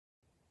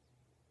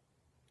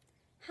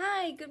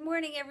Hi, good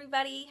morning,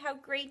 everybody. How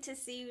great to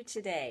see you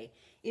today.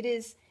 It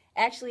is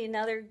actually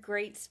another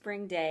great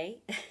spring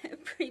day.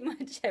 Pretty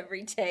much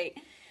every day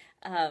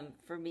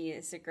for me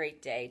is a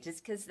great day,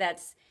 just because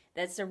that's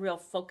a real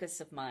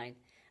focus of mine.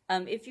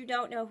 If you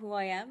don't know who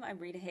I am, I'm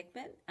Rita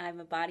Hickman. I'm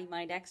a body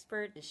mind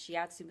expert, a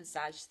shiatsu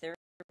massage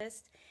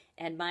therapist,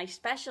 and my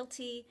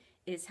specialty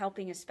is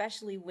helping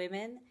especially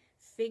women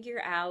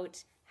figure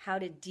out how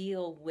to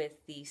deal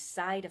with the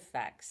side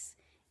effects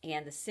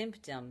and the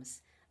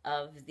symptoms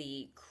of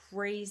the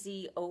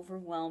crazy,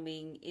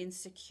 overwhelming,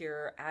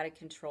 insecure, out of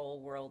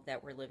control world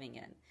that we're living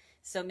in.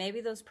 So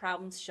maybe those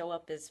problems show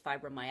up as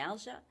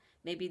fibromyalgia.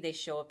 Maybe they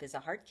show up as a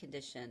heart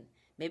condition.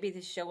 Maybe they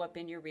show up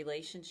in your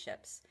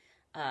relationships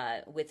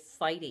with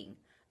fighting.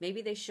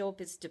 Maybe they show up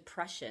as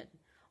depression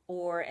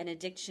or an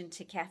addiction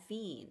to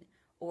caffeine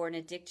or an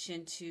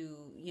addiction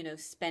to,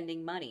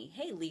 spending money.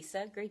 Hey,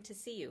 Lisa, great to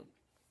see you.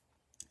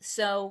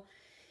 So,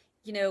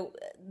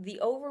 the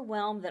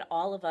overwhelm that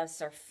all of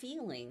us are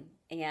feeling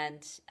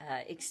and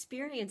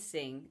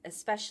experiencing,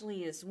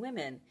 especially as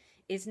women,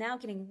 is now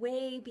getting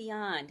way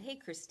beyond, hey,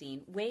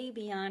 Christine, way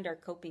beyond our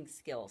coping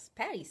skills.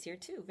 Patty's here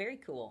too. Very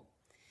cool.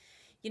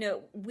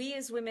 We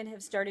as women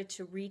have started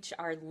to reach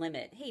our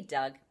limit. Hey,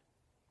 Doug.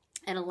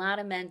 And a lot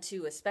of men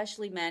too,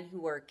 especially men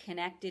who are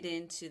connected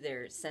into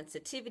their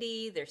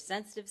sensitivity, their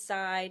sensitive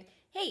side.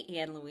 Hey,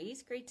 Anne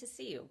Louise, great to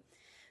see you,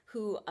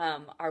 who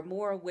are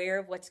more aware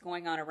of what's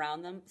going on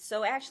around them.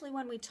 So actually,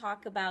 when we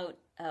talk about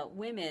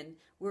women,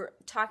 we're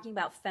talking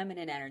about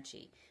feminine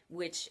energy,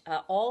 which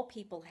all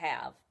people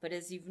have. But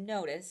as you've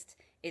noticed,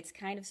 it's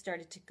kind of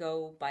started to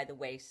go by the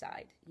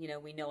wayside.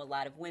 We know a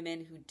lot of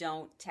women who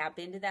don't tap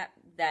into that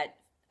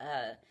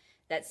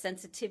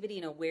sensitivity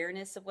and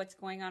awareness of what's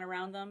going on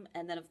around them.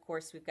 And then, of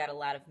course, we've got a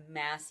lot of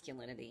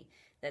masculinity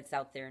that's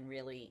out there and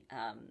really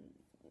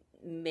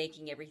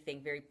making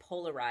everything very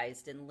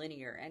polarized and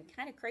linear and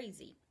kind of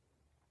crazy.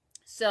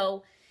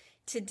 So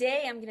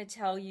today I'm going to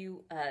tell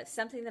you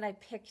something that I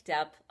picked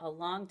up a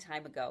long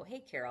time ago. Hey,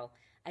 Carol.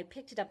 I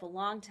picked it up a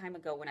long time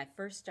ago when I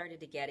first started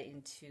to get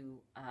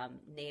into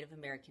Native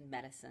American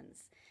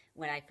medicines,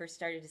 when I first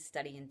started to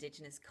study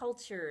indigenous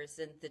cultures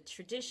and the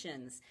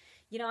traditions.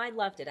 I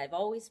loved it. I've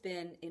always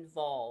been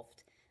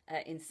involved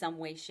in some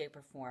way, shape,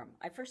 or form.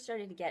 I first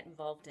started to get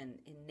involved in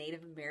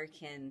Native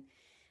American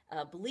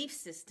belief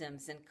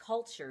systems and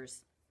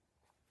cultures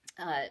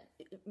uh,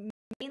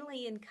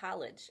 mainly in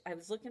college. I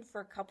was looking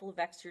for a couple of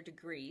extra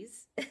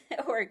degrees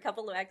or a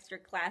couple of extra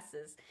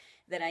classes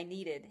that I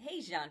needed.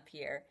 Hey, Jean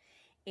Pierre.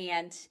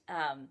 And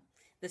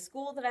the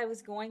school that I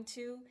was going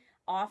to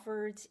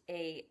offered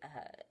a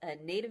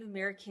Native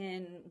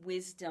American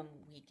wisdom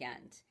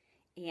weekend.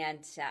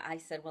 And I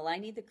said, well, I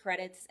need the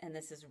credits, and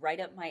this is right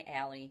up my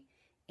alley.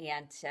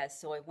 And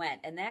so I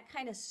went. And that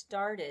kind of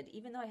started,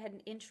 even though I had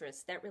an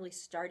interest, that really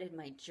started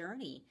my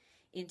journey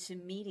into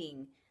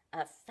meeting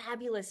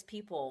fabulous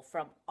people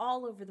from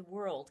all over the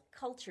world,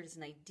 cultures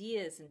and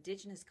ideas,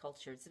 indigenous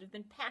cultures that have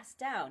been passed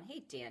down.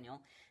 Hey,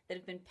 Daniel, that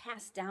have been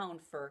passed down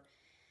for,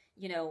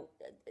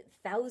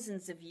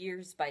 thousands of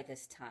years by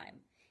this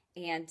time.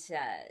 And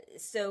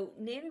so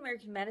Native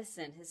American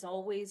medicine has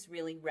always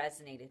really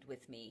resonated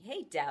with me.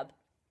 Hey, Deb.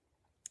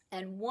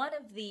 And one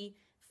of the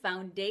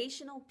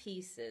foundational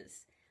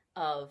pieces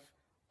of,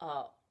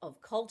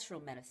 of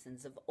cultural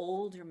medicines, of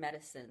older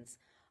medicines,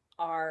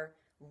 are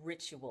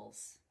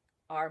rituals,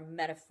 are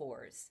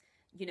metaphors.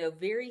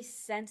 Very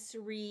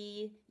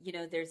sensory.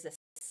 There's a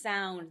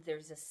sound,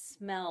 there's a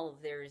smell,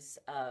 there's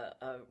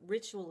a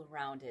ritual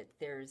around it,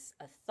 there's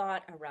a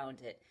thought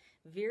around it.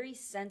 Very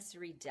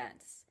sensory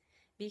dense.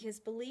 Because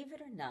believe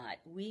it or not,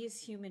 we as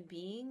human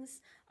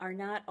beings are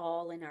not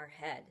all in our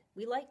head.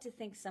 We like to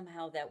think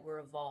somehow that we're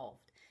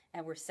evolved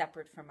and we're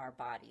separate from our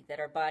body, that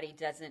our body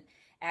doesn't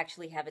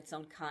actually have its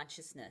own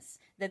consciousness,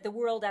 that the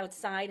world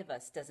outside of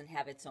us doesn't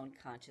have its own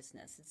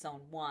consciousness, its own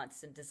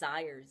wants and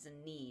desires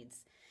and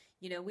needs.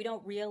 We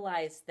don't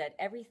realize that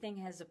everything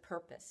has a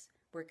purpose.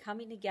 We're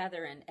coming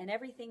together, and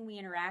everything we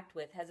interact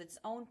with has its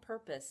own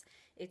purpose,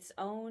 its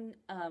own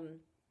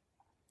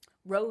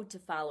road to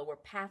follow or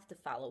path to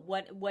follow,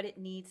 what it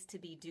needs to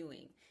be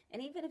doing.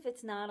 And even if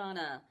it's not on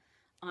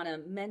a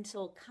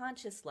mental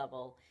conscious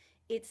level,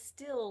 it's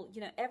still,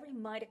 every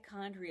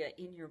mitochondria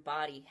in your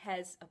body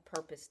has a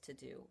purpose to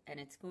do, and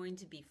it's going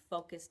to be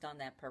focused on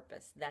that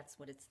purpose. That's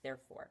what it's there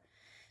for.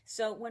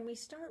 So when we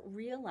start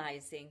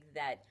realizing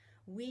that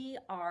we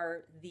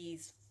are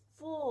these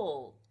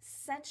full,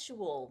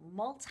 sensual,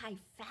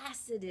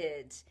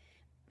 multifaceted,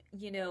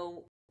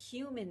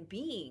 human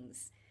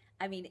beings,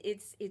 I mean,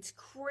 it's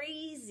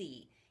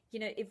crazy.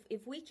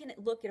 If we can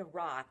look at a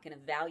rock and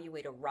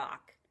evaluate a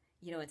rock,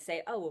 and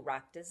say, oh, a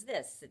rock does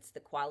this. It's the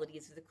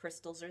qualities of the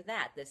crystals or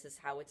that. This is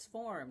how it's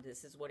formed.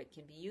 This is what it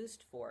can be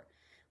used for.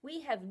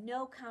 We have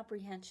no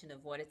comprehension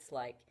of what it's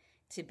like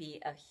to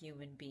be a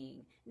human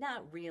being.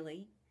 Not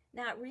really.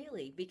 Not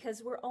really,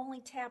 because we're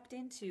only tapped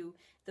into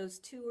those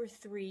 2 or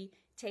 3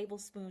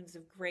 tablespoons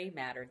of gray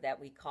matter that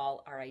we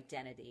call our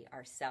identity,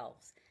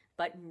 ourselves.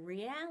 But in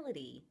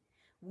reality,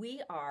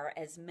 We are,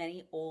 as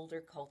many older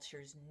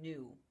cultures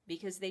knew,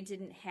 because they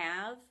didn't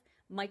have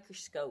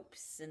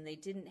microscopes and they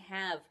didn't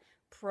have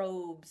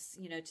probes,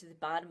 to the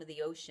bottom of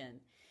the ocean.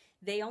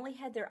 They only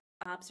had their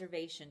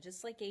observation,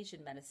 just like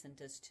Asian medicine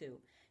does too.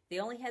 They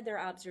only had their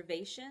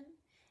observation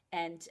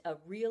and a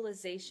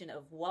realization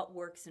of what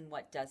works and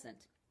what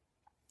doesn't.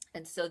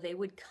 And so they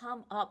would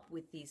come up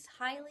with these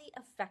highly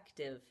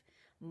effective,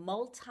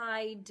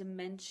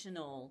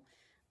 multi-dimensional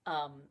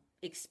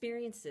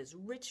experiences,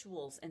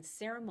 rituals, and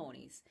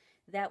ceremonies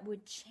that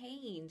would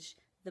change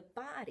the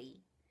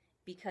body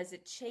because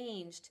it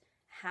changed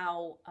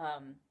how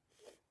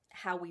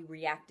we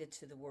reacted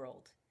to the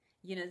world.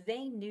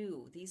 They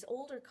knew these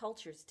older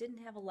cultures didn't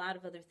have a lot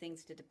of other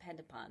things to depend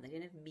upon. They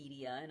didn't have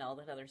media and all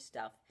that other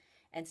stuff.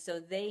 And so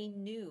they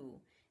knew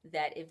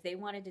that if they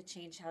wanted to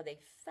change how they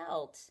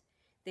felt,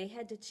 they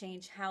had to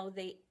change how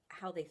they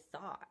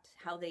thought,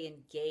 how they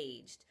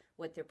engaged,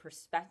 what their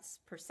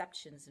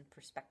perceptions and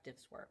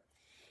perspectives were.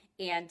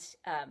 And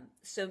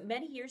so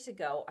many years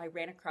ago, I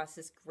ran across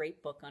this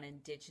great book on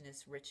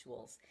indigenous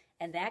rituals,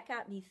 and that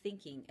got me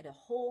thinking in a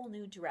whole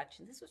new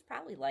direction. This was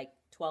probably like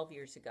 12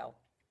 years ago.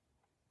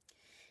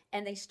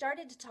 And they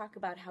started to talk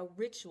about how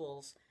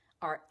rituals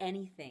are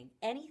anything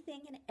and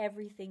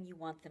everything you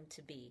want them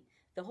to be.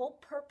 The whole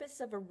purpose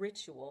of a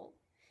ritual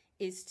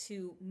is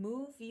to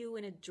move you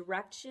in a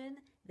direction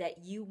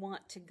that you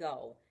want to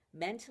go,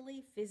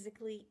 mentally,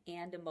 physically,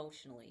 and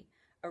emotionally.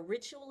 A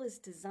ritual is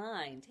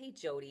designed, hey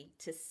Jody,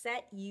 to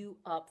set you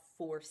up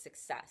for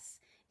success.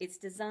 It's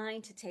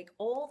designed to take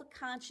all the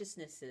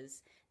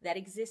consciousnesses that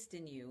exist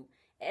in you,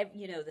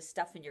 the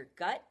stuff in your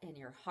gut and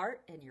your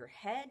heart and your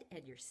head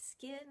and your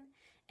skin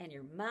and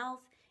your mouth.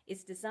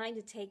 It's designed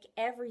to take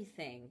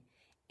everything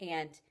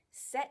and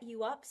set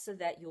you up so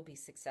that you'll be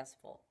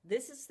successful.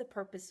 This is the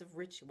purpose of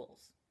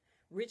rituals.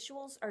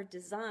 Rituals are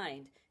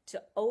designed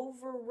to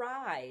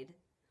override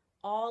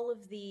all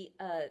of the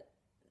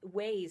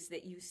ways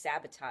that you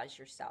sabotage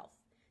yourself,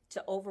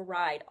 to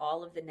override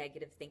all of the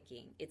negative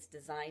thinking. It's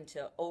designed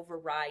to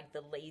override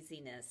the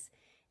laziness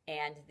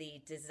and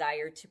the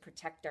desire to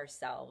protect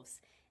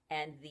ourselves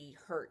and the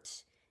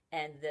hurt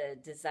and the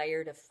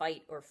desire to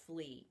fight or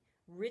flee.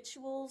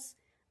 Rituals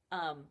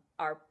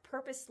are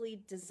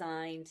purposely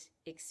designed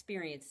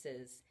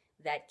experiences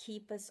that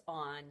keep us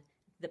on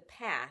the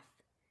path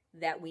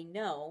that we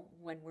know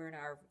when we're in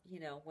our,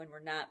 when we're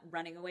not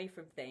running away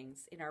from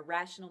things in our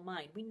rational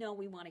mind, we know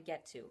we want to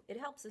get to. It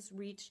helps us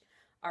reach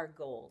our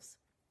goals.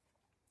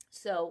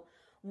 So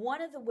one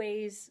of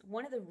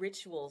the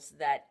rituals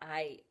that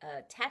I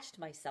attached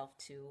myself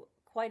to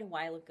quite a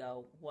while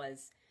ago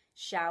was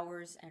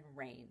showers and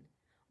rain.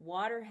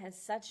 Water has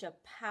such a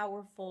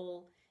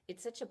powerful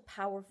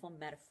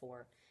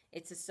metaphor.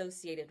 It's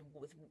associated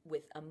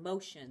with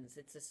emotions.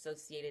 It's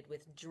associated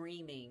with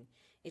dreaming.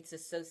 It's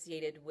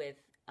associated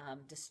with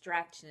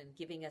distraction and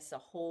giving us a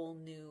whole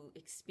new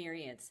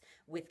experience,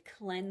 with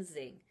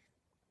cleansing,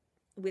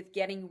 with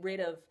getting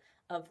rid of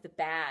the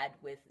bad,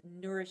 with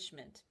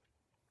nourishment.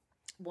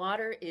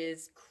 Water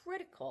is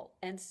critical.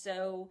 And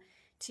so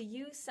to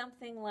use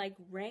something like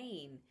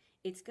rain,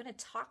 it's going to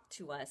talk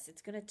to us.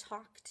 It's going to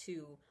talk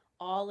to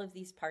all of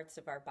these parts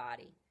of our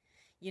body.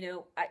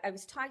 I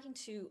was talking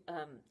to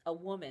a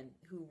woman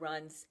who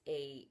runs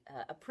a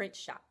print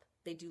shop.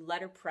 They do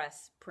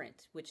letterpress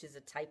print, which is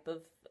a type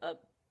of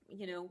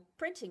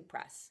printing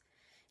press.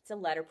 It's a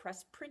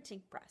letterpress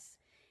printing press.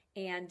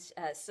 And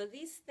so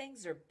these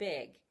things are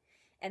big.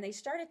 And they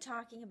started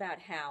talking about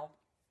how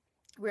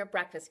we were at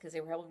breakfast because they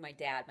were helping my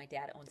dad. My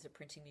dad owns a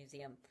printing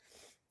museum.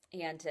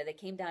 And they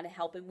came down to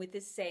help him with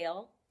his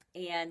sale.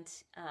 And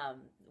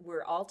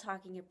we're all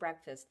talking at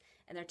breakfast.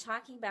 And they're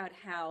talking about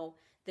how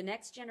the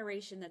next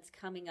generation that's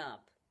coming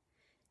up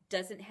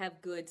doesn't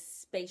have good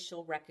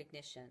spatial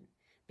recognition,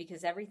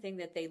 because everything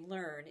that they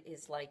learn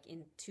is like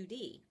in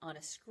 2D on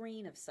a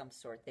screen of some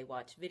sort. They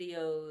watch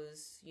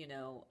videos,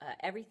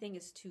 everything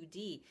is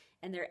 2D,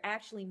 and they're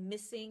actually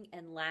missing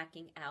and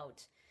lacking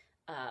out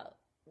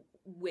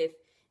with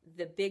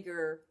the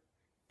bigger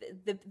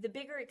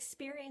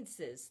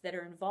experiences that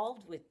are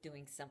involved with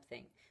doing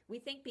something. We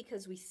think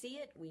because we see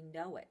it, we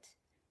know it.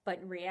 But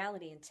in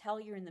reality, until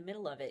you're in the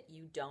middle of it,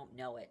 you don't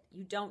know it.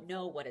 You don't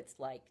know what it's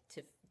like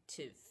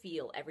to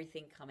feel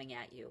everything coming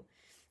at you.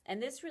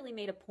 And this really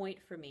made a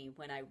point for me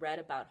when I read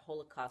about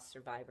Holocaust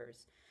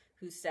survivors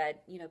who said,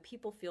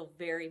 people feel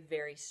very,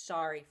 very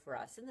sorry for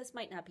us. And this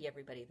might not be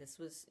everybody. This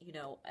was,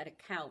 an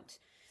account.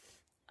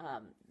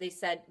 They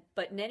said,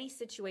 but in any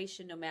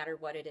situation, no matter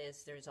what it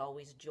is, there's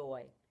always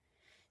joy.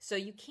 So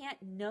you can't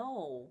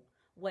know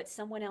what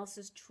someone else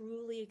is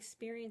truly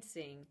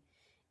experiencing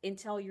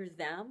until you're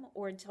them,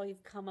 or until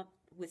you've come up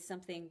with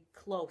something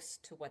close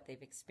to what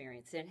they've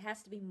experienced. And it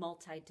has to be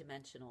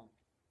multidimensional.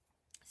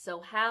 So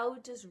how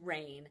does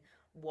rain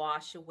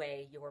wash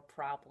away your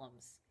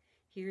problems?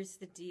 Here's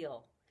the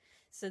deal.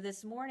 So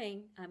this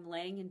morning, I'm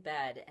laying in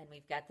bed, and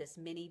we've got this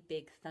mini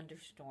big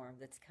thunderstorm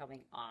that's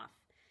coming off.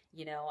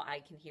 You know, I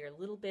can hear a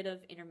little bit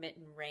of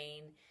intermittent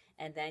rain,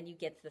 and then you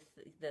get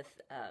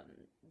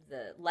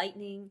the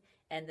lightning,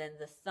 and then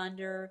the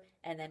thunder,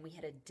 and then we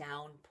had a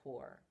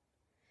downpour.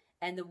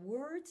 And the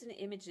words and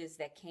images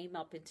that came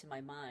up into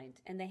my mind,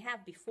 and they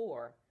have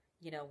before,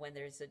 you know, when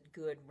there's a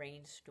good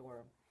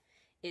rainstorm,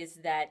 is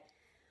that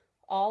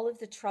all of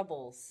the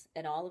troubles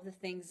and all of the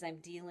things I'm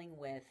dealing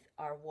with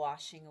are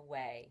washing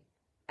away.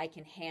 I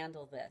can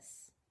handle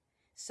this.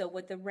 So,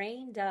 what the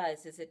rain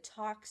does is it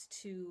talks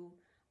to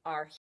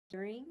our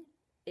hearing,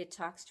 it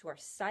talks to our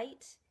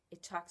sight,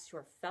 it talks to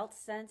our felt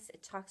sense,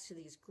 it talks to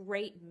these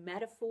great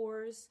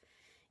metaphors,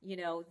 you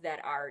know,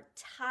 that are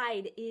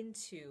tied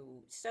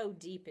into so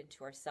deep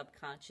into our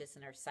subconscious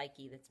and our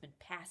psyche that's been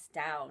passed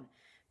down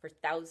for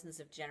thousands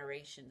of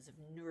generations of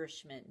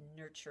nourishment,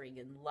 nurturing,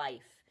 and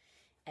life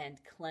and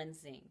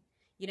cleansing.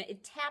 You know,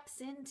 it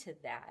taps into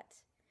that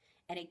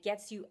and it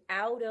gets you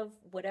out of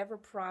whatever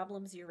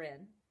problems you're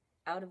in,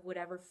 out of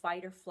whatever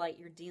fight or flight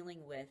you're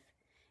dealing with,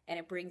 and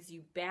it brings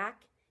you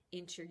back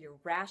into your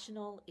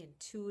rational,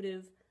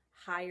 intuitive,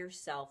 higher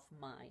self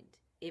mind.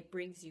 It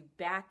brings you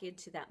back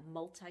into that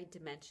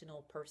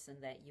multidimensional person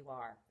that you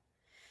are.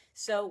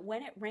 So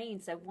when it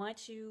rains, I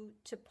want you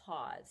to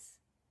pause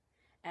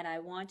and I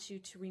want you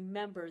to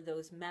remember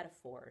those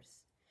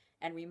metaphors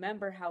and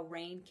remember how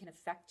rain can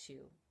affect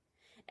you.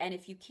 And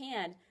if you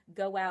can,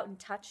 go out and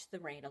touch the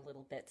rain a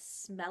little bit,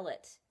 smell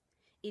it,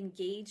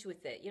 engage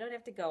with it. You don't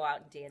have to go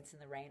out and dance in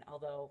the rain,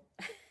 although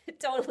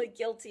totally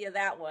guilty of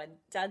that one,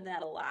 done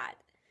that a lot.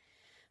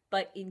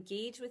 But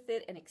engage with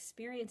it and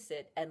experience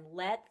it and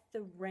let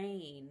the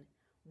rain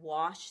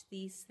wash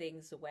these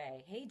things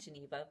away. Hey,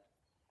 Geneva,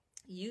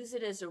 use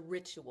it as a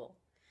ritual.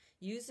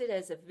 Use it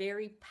as a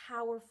very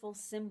powerful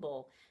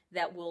symbol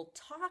that will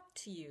talk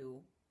to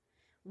you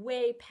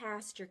way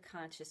past your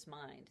conscious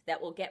mind,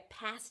 that will get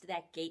past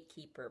that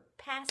gatekeeper,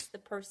 past the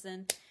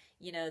person,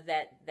 you know,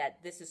 that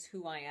this is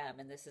who I am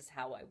and this is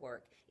how I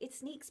work. It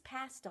sneaks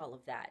past all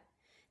of that.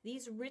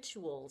 These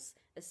rituals,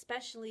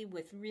 especially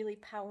with really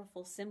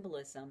powerful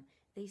symbolism,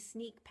 they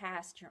sneak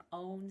past your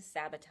own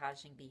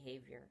sabotaging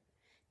behavior.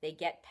 They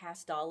get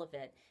past all of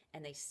it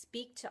and they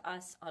speak to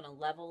us on a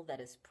level that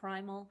is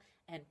primal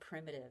and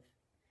primitive.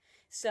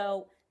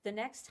 So the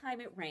next time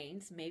it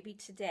rains, maybe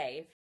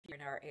today, if you're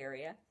in our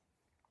area,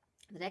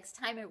 the next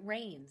time it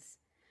rains,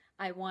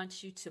 I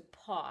want you to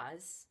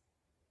pause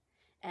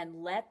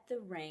and let the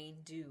rain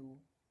do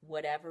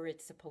whatever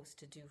it's supposed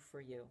to do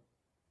for you.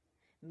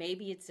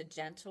 Maybe it's a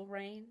gentle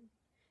rain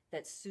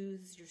that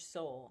soothes your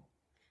soul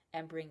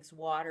and brings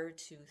water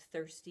to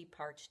thirsty,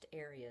 parched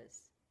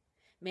areas.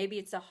 Maybe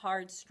it's a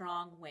hard,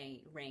 strong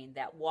rain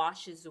that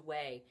washes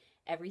away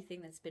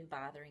everything that's been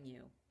bothering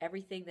you,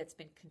 everything that's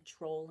been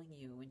controlling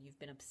you and you've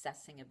been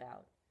obsessing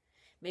about.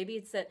 Maybe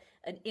it's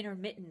an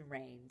intermittent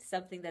rain,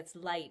 something that's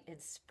light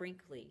and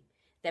sprinkly,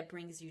 that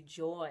brings you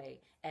joy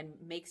and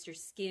makes your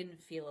skin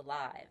feel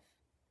alive.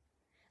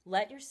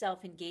 Let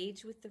yourself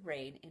engage with the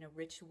rain in a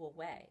ritual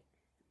way.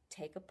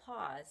 Take a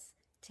pause,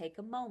 take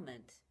a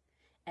moment,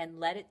 and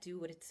let it do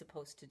what it's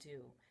supposed to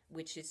do,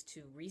 which is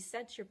to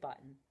reset your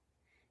button,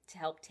 to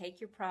help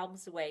take your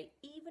problems away,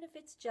 even if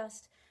it's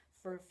just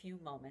for a few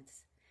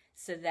moments,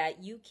 so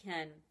that you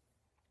can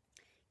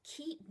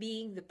keep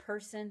being the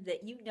person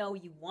that you know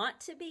you want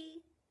to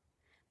be,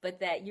 but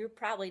that you're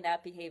probably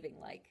not behaving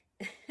like.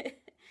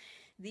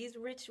 These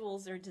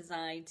rituals are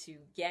designed to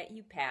get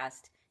you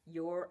past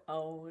your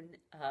own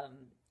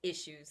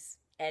issues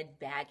and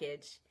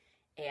baggage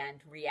and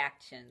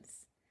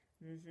reactions.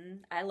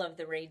 I love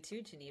the rain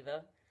too,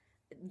 Geneva.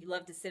 You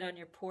love to sit on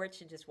your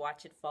porch and just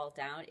watch it fall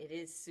down. It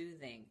is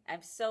soothing.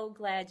 I'm so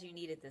glad you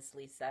needed this,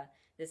 Lisa.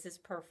 This is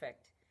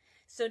perfect.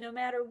 So no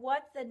matter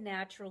what the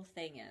natural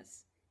thing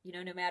is, you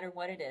know, no matter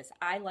what it is,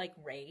 I like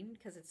rain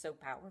because it's so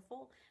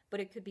powerful, but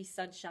it could be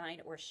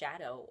sunshine or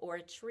shadow or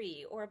a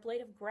tree or a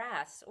blade of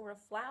grass or a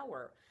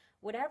flower,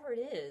 whatever it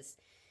is.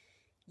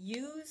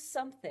 Use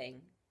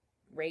something,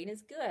 rain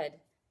is good,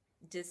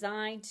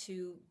 designed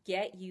to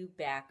get you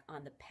back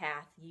on the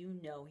path you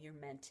know you're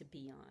meant to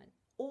be on,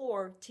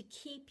 or to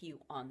keep you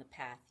on the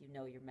path you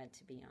know you're meant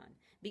to be on.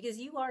 Because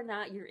you are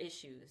not your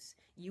issues.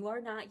 You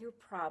are not your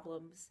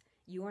problems.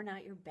 You are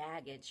not your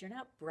baggage. You're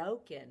not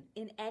broken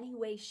in any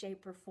way,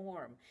 shape, or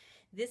form.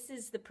 This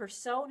is the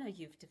persona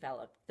you've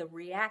developed, the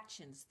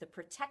reactions, the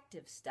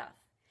protective stuff.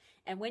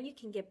 And when you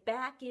can get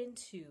back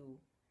into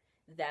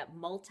that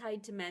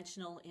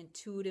multidimensional,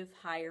 intuitive,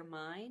 higher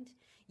mind,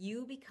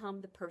 you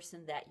become the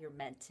person that you're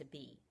meant to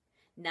be,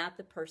 not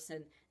the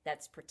person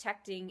that's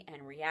protecting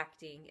and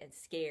reacting and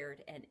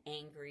scared and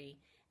angry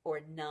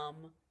or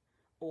numb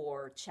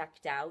or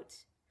checked out.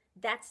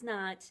 That's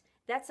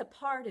a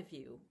part of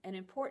you, an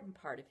important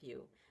part of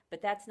you,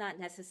 but that's not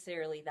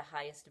necessarily the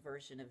highest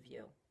version of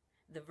you.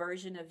 The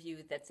version of you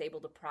that's able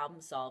to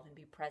problem solve and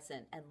be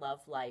present and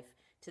love life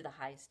to the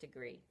highest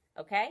degree.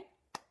 Okay?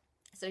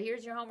 So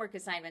here's your homework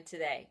assignment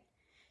today.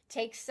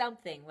 Take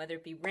something, whether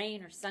it be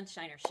rain or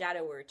sunshine or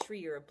shadow or a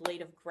tree or a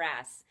blade of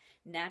grass.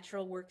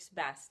 Natural works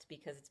best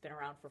because it's been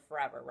around for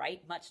forever,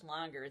 right? Much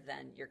longer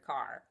than your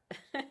car.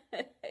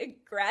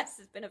 Grass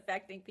has been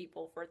affecting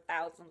people for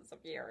thousands of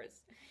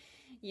years,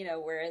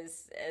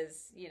 whereas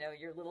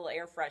your little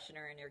air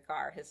freshener in your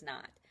car has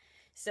not.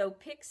 So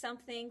pick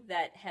something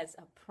that has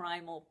a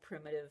primal,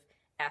 primitive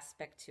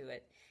aspect to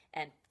it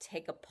and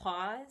take a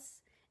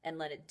pause and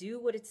let it do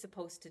what it's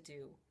supposed to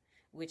do,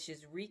 which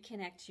is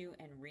reconnect you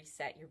and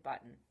reset your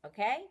button.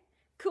 Okay?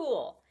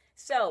 Cool.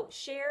 So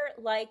share,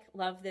 like,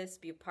 love this,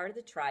 be a part of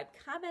the tribe,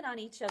 comment on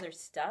each other's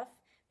stuff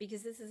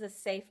because this is a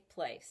safe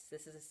place.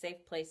 This is a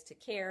safe place to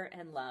care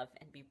and love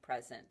and be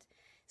present.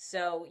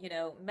 So,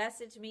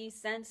 message me,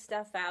 send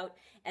stuff out,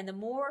 and the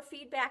more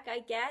feedback I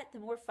get, the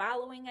more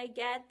following I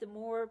get, the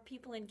more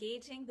people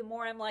engaging, the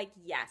more I'm like,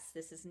 yes,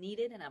 this is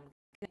needed and I'm going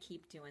to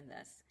keep doing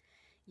this.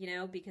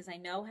 Because I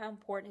know how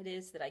important it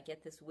is that I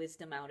get this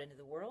wisdom out into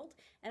the world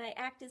and I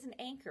act as an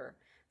anchor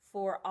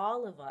for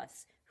all of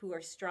us who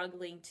are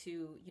struggling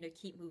to,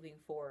 keep moving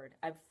forward.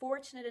 I'm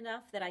fortunate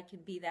enough that I can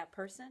be that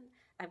person.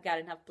 I've got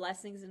enough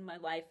blessings in my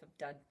life. I've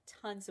done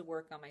tons of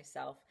work on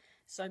myself.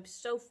 So I'm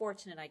so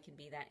fortunate I can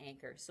be that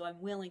anchor. So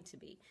I'm willing to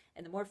be.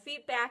 And the more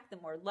feedback, the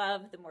more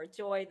love, the more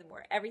joy, the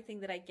more everything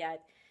that I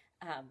get,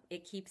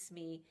 it keeps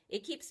me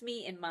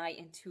in my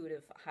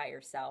intuitive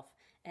higher self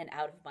and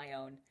out of my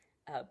own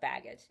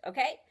baggage.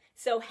 Okay,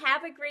 so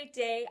have a great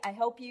day. I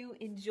hope you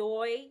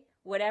enjoy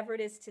whatever it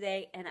is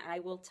today, and I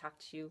will talk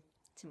to you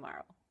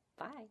tomorrow.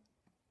 Bye.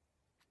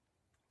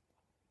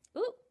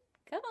 Ooh,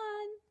 come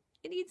on.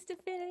 It needs to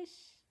finish.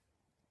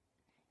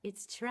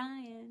 It's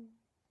trying.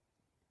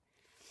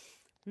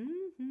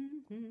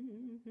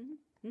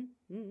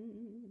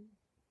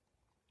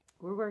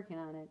 We're working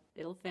on it.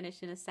 It'll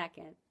finish in a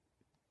second.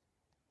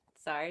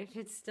 Sorry if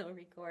it's still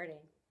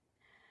recording.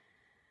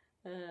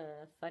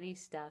 Funny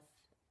stuff.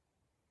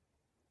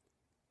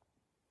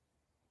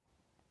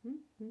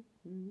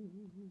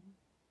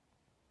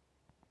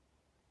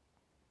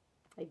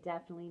 I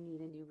definitely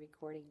need a new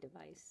recording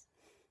device.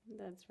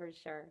 That's for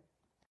sure.